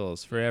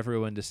noodles for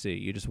everyone to see.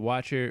 You just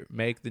watch her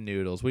make the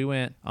noodles. We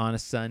went on a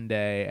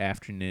Sunday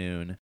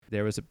afternoon.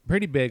 There was a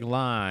pretty big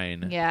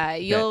line. yeah,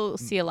 you'll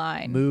see a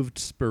line. Moved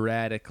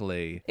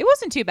sporadically. It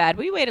wasn't too bad.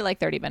 We waited like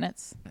 30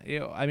 minutes.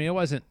 I mean, it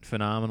wasn't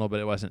phenomenal, but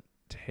it wasn't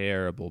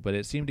terrible. But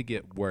it seemed to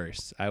get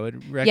worse. I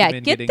would Yeah,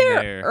 recommend get getting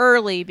there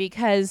early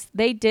because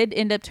they did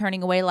end up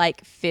turning away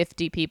like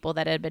 50 people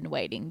that had been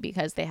waiting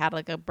because they had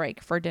like a break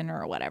for dinner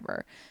or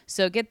whatever.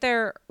 So get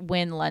there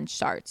when lunch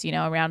starts,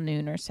 around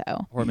noon or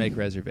so. or make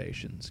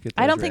reservations. Get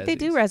I those don't think they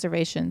do resis.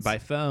 reservations. By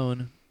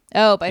phone.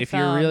 Oh, by If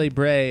phone. you're really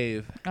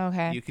brave,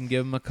 Okay. you can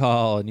give them a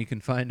call and you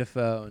can find a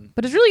phone.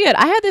 But it's really good.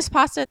 I had this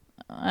pasta.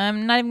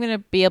 I'm not even going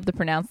to be able to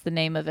pronounce the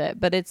name of it,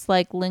 but it's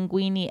like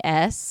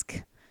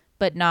linguine-esque,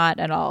 but not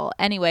at all.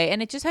 Anyway,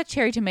 and it just had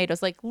cherry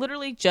tomatoes, like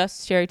literally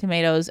just cherry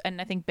tomatoes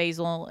and I think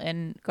basil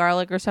and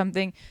garlic or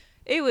something.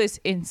 It was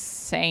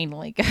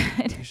insanely good.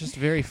 It's just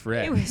very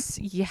fresh. It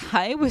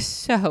was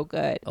so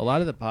good. A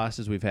lot of the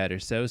pastas we've had are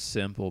so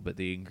simple, but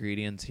the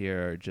ingredients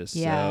here are just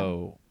Yeah.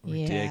 so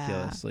Yeah.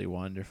 ridiculously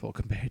wonderful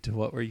compared to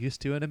what we're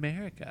used to in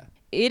America.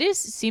 It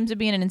seems to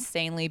be an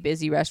insanely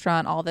busy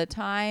restaurant all the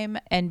time,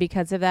 and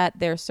because of that,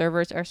 their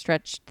servers are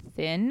stretched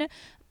thin.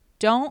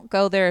 Don't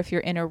go there if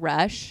you're in a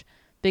rush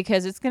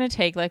because it's going to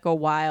take like a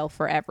while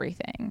for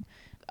everything.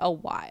 A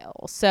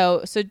while.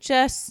 So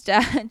just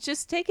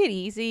take it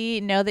easy.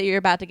 Know that you're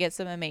about to get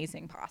some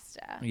amazing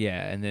pasta.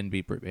 Yeah, and then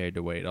be prepared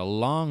to wait a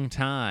long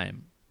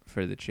time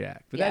for the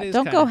check. But that is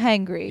don't go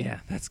kinda- hangry. Yeah,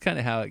 that's kind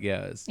of how it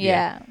goes.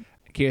 Yeah.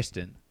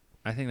 Kirsten,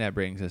 I think that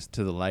brings us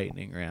to the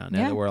lightning round. Now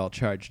Yeah. that we're all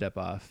charged up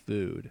off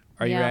food.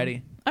 Are you Yeah.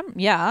 ready?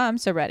 I'm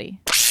so ready.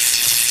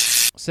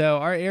 So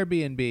our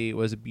Airbnb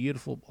was a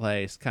beautiful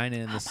place, kind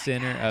of in the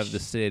center of the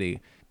city.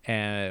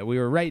 And we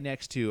were right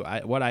next to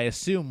what I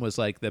assume was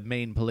like the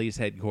main police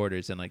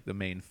headquarters and like the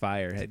main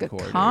fire Like a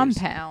headquarters.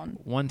 compound.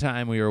 One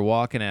time we were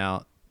walking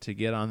out to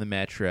get on the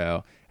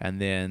metro, and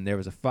then there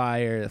was a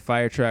fire. The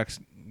fire trucks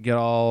get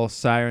all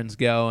sirens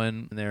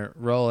going, and they're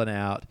rolling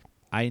out.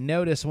 I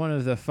noticed one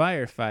of the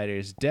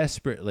firefighters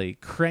desperately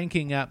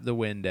cranking up the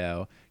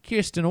window.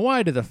 Kirsten,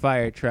 why do the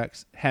fire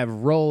trucks have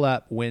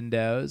roll-up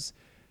windows?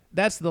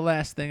 That's the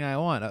last thing I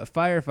want. A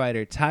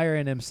firefighter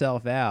tiring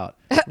himself out,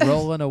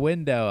 rolling a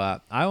window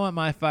up. I want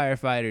my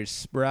firefighters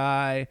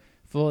spry,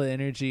 full of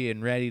energy,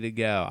 and ready to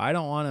go. I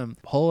don't want them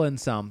pulling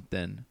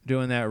something,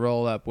 doing that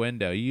roll-up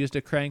window. You used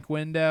a crank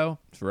window?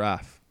 It's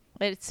rough.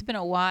 It's been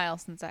a while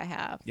since I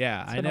have.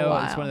 Yeah, It's I been a know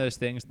it's while. one of those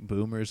things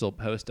boomers will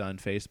post on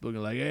Facebook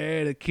like,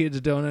 hey, the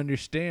kids don't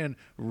understand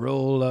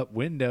roll-up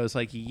windows.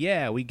 Like,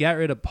 yeah, we got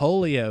rid of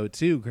polio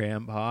too,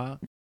 Grandpa.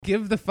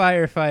 Give the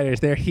firefighters,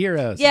 they're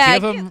heroes. Yeah,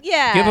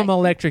 Give them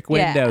electric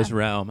Yeah. windows,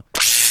 Rome.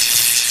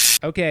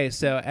 Okay,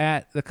 so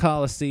at the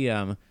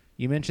Coliseum,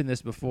 you mentioned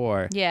this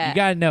before. Yeah. You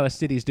got to know a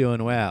city's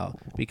doing well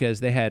because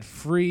they had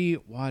free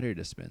water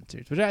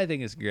dispensers, which I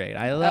think is great.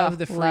 I love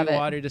the free love it.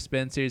 water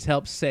dispensers.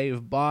 Helps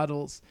save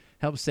bottles,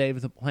 helps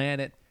save the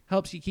planet,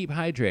 helps you keep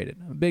hydrated.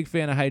 I'm a big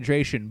fan of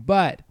hydration.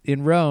 But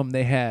in Rome,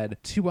 they had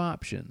two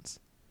options.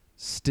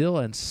 Still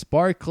and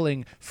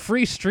sparkling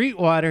free street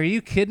water. Are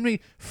you kidding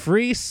me?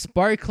 Free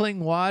sparkling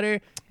water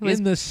was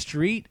in the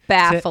street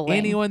baffling. to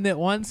anyone that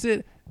wants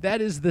it. That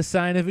is the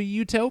sign of a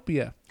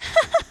utopia.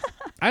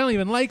 I don't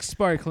even like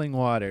sparkling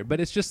water,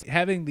 but it's just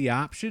having the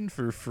option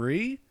for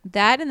free.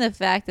 That and the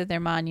fact that their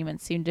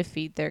monuments seem to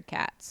feed their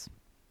cats.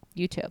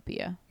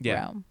 Utopia.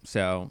 Yeah. Rome.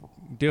 So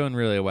doing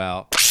really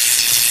well.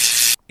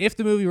 If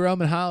the movie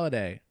Roman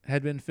Holiday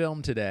had been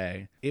filmed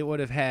today, it would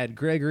have had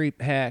Gregory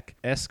Peck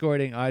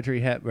escorting Audrey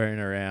Hepburn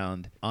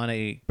around on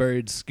a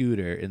bird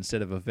scooter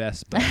instead of a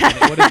Vespa. And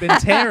it would have been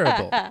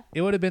terrible.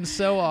 It would have been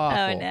so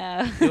awful. Oh,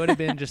 no. It would have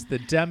been just the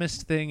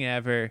dumbest thing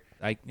ever.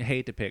 I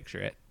hate to picture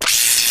it.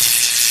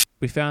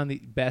 We found the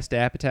best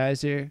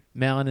appetizer,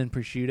 melon and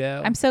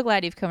prosciutto. I'm so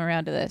glad you've come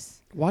around to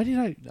this. Why did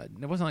I?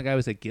 It wasn't like I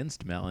was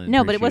against melon and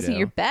No, prosciutto. but it wasn't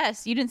your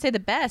best. You didn't say the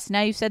best.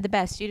 Now you've said the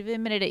best. You've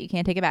admitted it. You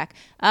can't take it back.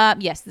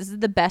 Yes, this is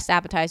the best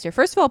appetizer.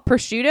 First of all,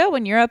 prosciutto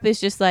in Europe is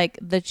just like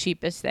the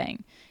cheapest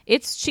thing.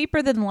 It's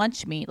cheaper than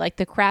lunch meat, like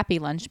the crappy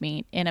lunch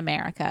meat in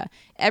America.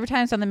 Every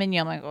time it's on the menu,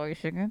 I'm like, oh, you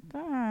should get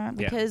that.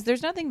 Because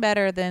there's nothing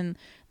better than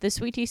the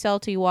sweety,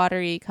 salty,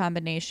 watery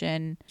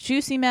combination.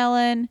 Juicy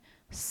melon,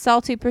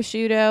 salty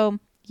prosciutto.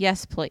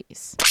 Yes,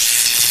 please.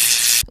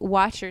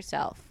 Watch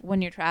yourself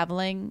when you're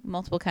traveling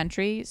multiple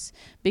countries,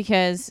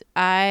 because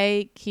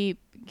I keep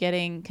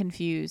getting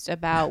confused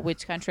about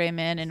which country I'm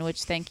in and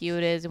which thank you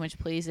it is and which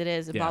please it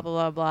is and blah,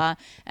 blah, blah, blah.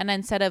 And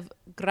instead of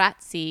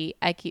grazie,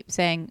 I keep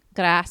saying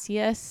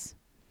gracias.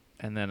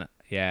 And then,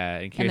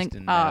 and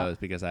Kirsten knows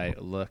because I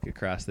look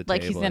across the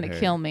like table. Like he's going to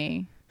kill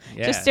me.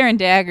 Yeah. Just staring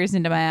daggers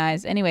into my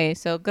eyes. Anyway,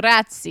 so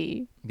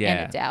grazie in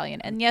Yeah. Italian.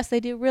 And yes,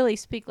 they do really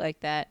speak like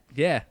that.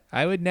 Yeah,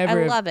 I would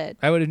never. I love it.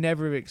 I would have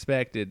never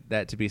expected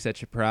that to be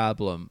such a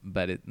problem,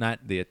 but not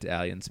the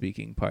Italian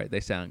speaking part.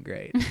 They sound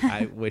great.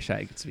 I wish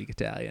I could speak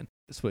Italian.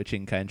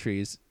 Switching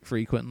countries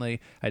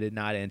frequently, I did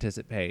not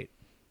anticipate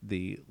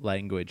the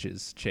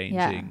languages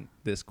changing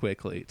this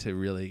quickly to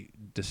really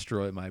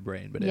destroy my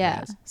brain, but it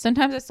has.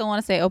 Sometimes I still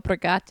want to say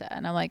obrigata,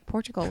 and I'm like,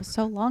 Portugal was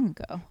so long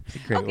ago. It's a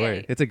great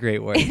word. It's a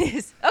great word. It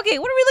is. Okay,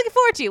 what are we looking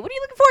forward to? What are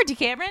you looking forward to,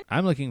 Cameron?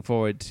 I'm looking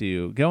forward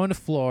to going to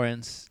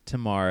Florence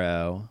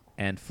tomorrow,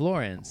 and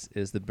Florence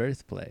is the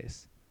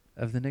birthplace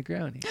of the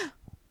Negroni,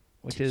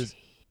 which is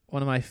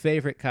one of my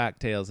favorite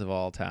cocktails of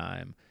all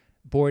time.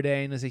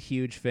 Bourdain is a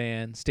huge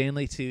fan.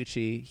 Stanley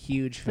Tucci,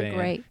 huge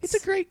fan. It's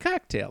a great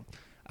cocktail.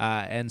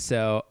 And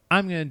so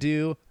I'm going to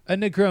do a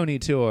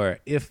Negroni tour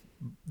if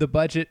the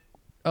budget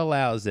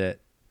allows it.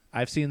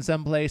 I've seen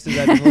some places,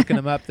 I've been looking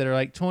them up, that are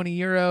like €20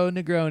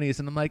 Negronis,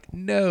 and I'm like,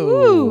 no.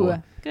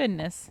 Ooh,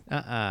 goodness.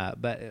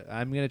 But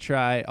I'm going to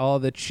try all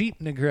the cheap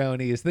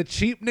Negronis, the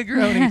cheap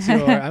Negroni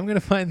tour. I'm going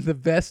to find the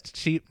best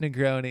cheap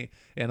Negroni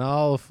in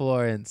all of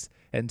Florence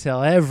and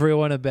tell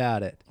everyone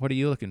about it. What are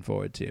you looking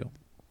forward to?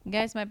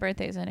 Guys, my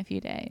birthday's in a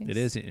few days. It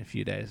is in a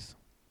few days.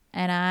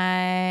 And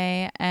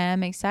I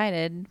am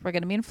excited. We're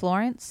going to be in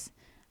Florence.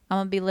 I'm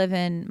going to be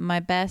living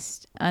my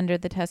best under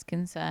the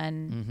Tuscan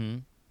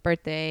sun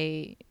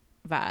birthday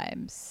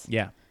vibes.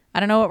 Yeah. I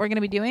don't know what we're going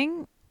to be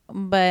doing,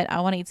 but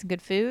I want to eat some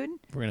good food.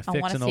 We're going to I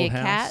fix want to an see old a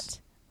house.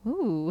 cat.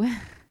 Ooh.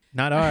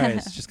 Not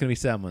ours. It's just going to be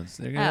someone's.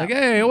 They're going to be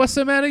like, hey, what's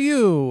the matter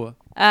you?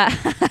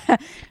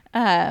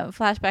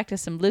 Flashback to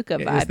some Luca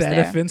vibes. Is that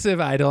there.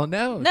 offensive? I don't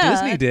know. No,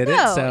 Disney did it,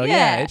 so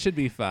yeah, it should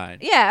be fine.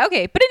 Yeah,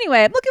 okay. But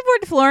anyway, I'm looking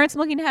forward to Florence.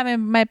 I'm looking to having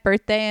my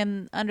birthday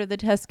and under the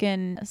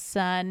Tuscan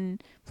sun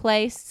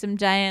place, some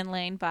Diane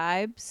Lane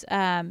vibes.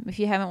 If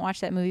you haven't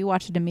watched that movie,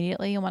 watch it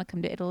immediately. You want to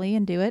come to Italy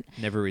and do it.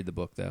 Never read the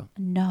book, though.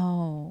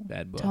 No.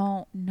 Bad book.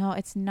 Don't. No,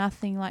 it's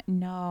nothing like,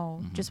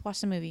 no. Just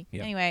watch the movie.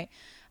 Yep. Anyway,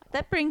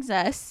 that brings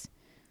us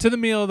to the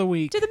meal of the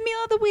week.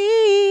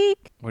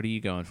 What are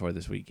you going for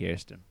this week,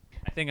 Kirsten?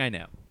 I think I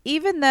know.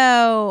 Even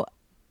though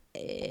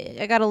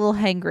I got a little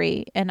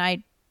hangry and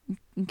I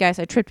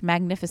tripped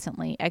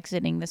magnificently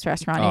exiting this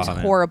restaurant. It was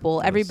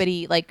horrible.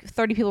 Everybody, like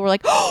 30 people were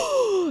like,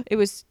 oh, it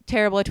was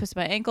terrible. I twisted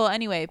my ankle.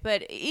 Anyway,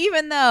 but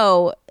even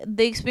though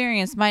the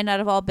experience might not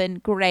have all been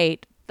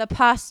great, the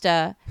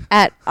pasta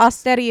at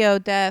Osteria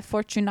de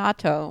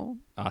Fortunato.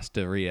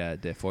 Osteria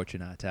de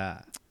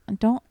Fortunata.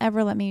 Don't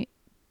ever let me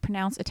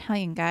pronounce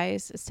Italian,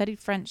 guys. I studied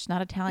French,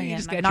 not Italian. You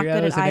just I'm got not your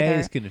good O's at and either.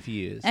 A's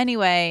confused.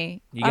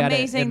 Anyway, You gotta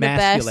amazing, the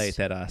emasculate best.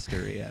 that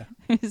Osteria.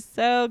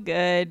 So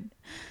good.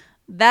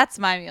 That's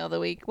my meal of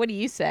the week. What do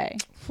you say?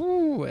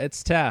 Whew,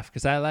 it's tough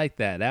because I like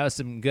that. That was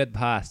some good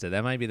pasta.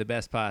 That might be the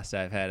best pasta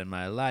I've had in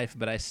my life,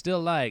 but I still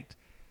liked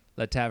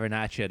La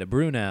Tavernaccia de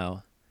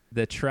Bruno.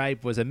 The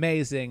tripe was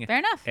amazing. Fair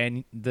enough.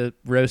 And the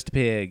roast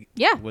pig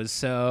was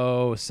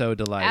so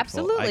delightful.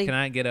 Absolutely. I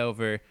cannot get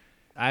over.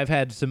 I've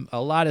had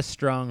a lot of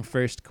strong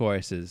first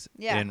courses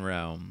in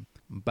Rome,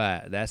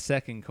 but that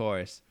second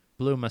course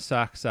blew my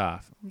socks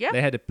off. Yeah. They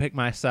had to pick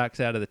my socks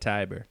out of the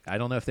Tiber. I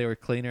don't know if they were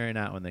cleaner or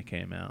not when they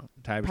came out.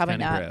 Tiber's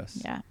kind of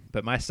gross. Yeah.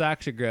 But my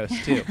socks are gross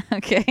too.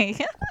 Okay.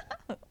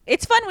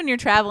 It's fun when you're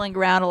traveling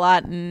around a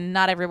lot and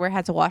not everywhere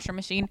has a washer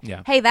machine.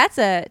 Yeah. Hey, that's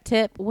a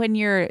tip. When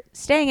you're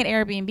staying at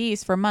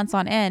Airbnbs for months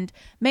on end,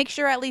 make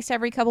sure at least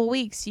every couple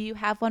weeks you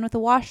have one with a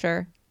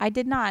washer. I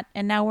did not,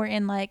 and now we're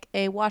in like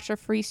a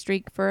washer-free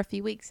streak for a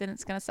few weeks, and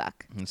it's going to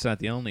suck. It's not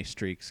the only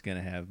streak's going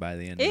to have by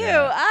the end of Ew,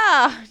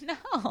 that.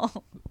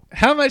 no.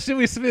 How much did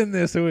we spend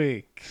this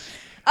week?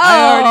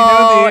 I already know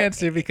Oh. the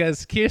answer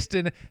because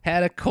Kirsten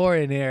had a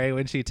coronary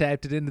when she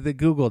typed it into the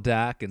Google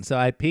Doc, and so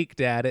I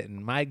peeked at it,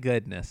 and my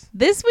goodness.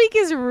 This week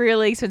is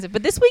really expensive,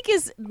 but this week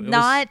is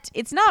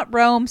it's not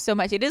Rome so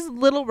much. It is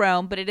Little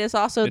Rome, but it is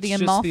also It's the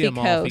just Amalfi the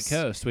Amalfi Coast.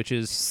 Coast, which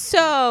is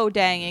So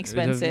dang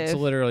expensive. It's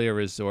literally a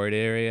resort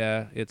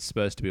area. It's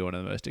supposed to be one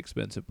of the most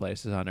expensive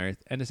places on Earth,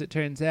 and as it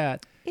turns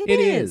out, it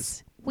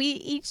is. We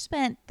each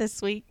spent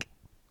this week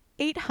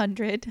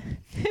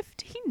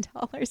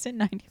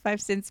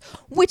 $815.95,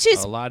 which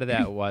is A lot of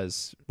that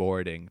was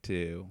boarding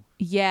too.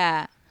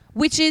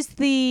 which is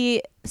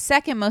the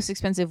second most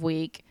expensive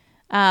week.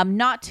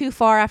 Not too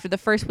far after the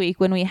first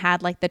week when we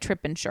had like the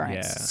trip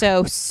insurance. Yeah.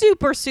 So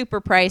super, super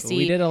pricey.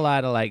 We did a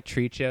lot of like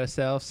treat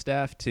yourself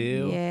stuff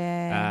too.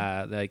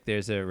 Yeah. Like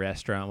there's a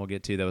restaurant we'll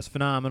get to that was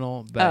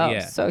phenomenal. But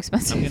yeah, so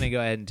expensive. I'm gonna go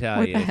ahead and tell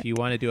What you, the if heck? you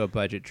want to do a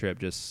budget trip,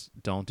 just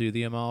don't do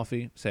the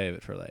Amalfi. Save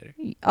it for later.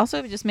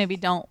 Also, just maybe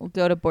don't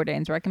go to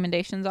Bourdain's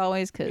recommendations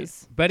always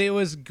because But it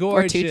was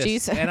gorgeous,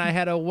 Tucci's. and I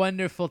had a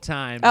wonderful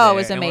time. Oh, it there,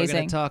 was and amazing. we're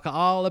gonna talk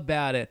all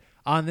about it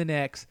on the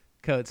next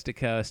Coast to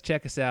Coast.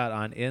 Check us out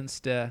on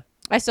Insta.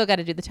 I still got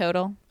to do the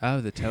total.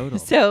 Oh, the total.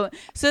 So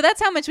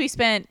that's how much we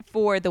spent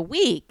for the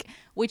week,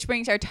 which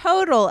brings our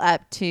total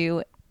up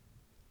to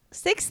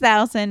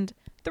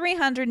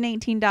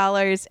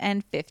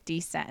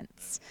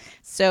 $6,318.50.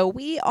 So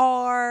we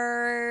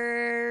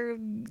are,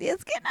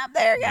 it's getting up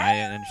there, guys. I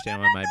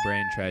understand why my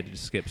brain tried to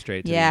just skip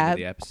straight to the Yeah. end of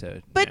the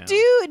episode. But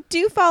now.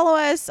 do follow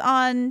us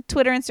on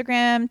Twitter,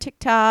 Instagram,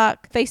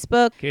 TikTok,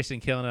 Facebook. Kirsten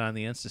killing it on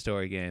the Insta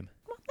story game.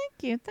 Well,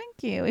 thank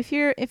you. If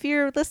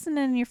you're listening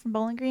and you're from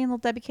Bowling Green, little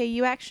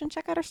WKU action,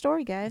 check out our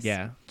story, guys.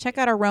 Yeah. Check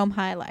out our Rome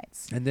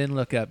highlights. And then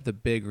look up the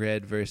Big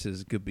Red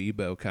versus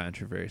Gabebo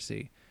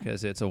controversy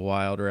because it's a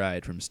wild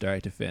ride from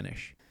start to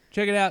finish.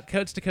 Check it out,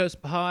 Coast to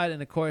Coast Pod.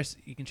 And, of course,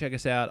 you can check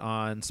us out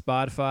on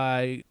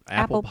Spotify,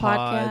 Apple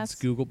Pods, Podcasts.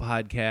 Google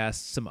Podcasts,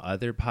 some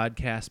other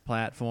podcast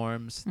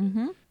platforms.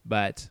 Mm-hmm.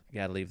 But you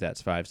got to leave that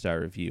 5-star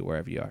review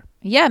wherever you are.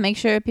 Yeah, make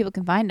sure people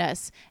can find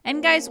us.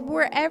 And guys,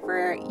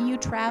 wherever you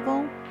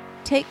travel,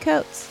 take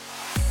coats.